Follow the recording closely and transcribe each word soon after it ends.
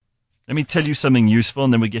Let me tell you something useful,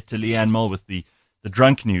 and then we get to Leanne Moll with the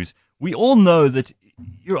drunk news. We all know that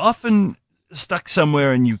you're often stuck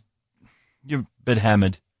somewhere and you're a bit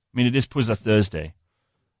hammered. I mean, it is Puza Thursday.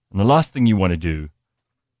 And the last thing you want to do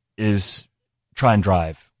is try and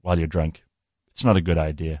drive while you're drunk. It's not a good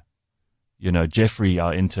idea. You know, Jeffrey,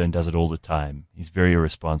 our intern, does it all the time. He's very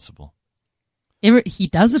irresponsible. He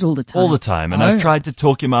does it all the time? All the time. And I've tried to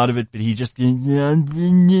talk him out of it, but he just...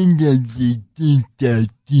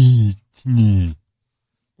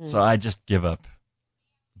 So I just give up.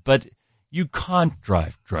 But you can't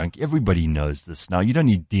drive drunk. Everybody knows this now. You don't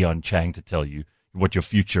need Dion Chang to tell you what your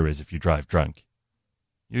future is if you drive drunk.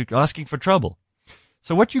 You're asking for trouble.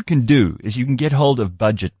 So what you can do is you can get hold of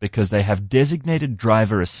Budget because they have designated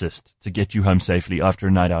driver assist to get you home safely after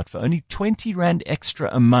a night out for only 20 Rand extra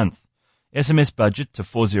a month. SMS Budget to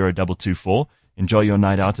 40224. Enjoy your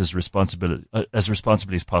night out as responsibly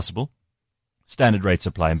as possible. Standard rates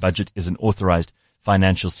apply, and Budget is an authorized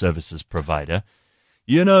financial services provider.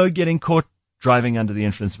 You know, getting caught driving under the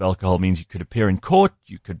influence of alcohol means you could appear in court,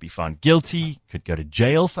 you could be found guilty, could go to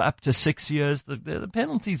jail for up to 6 years. The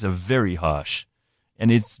penalties are very harsh, and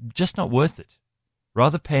it's just not worth it.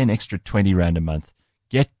 Rather pay an extra 20 Rand a month,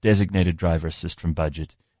 get designated driver assist from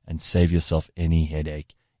Budget, and save yourself any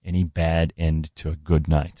headache, any bad end to a good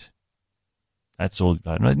night. That's all.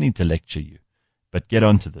 I don't need to lecture you, but get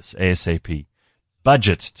onto this ASAP.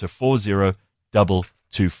 Budget to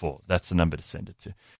 40224. That's the number to send it to.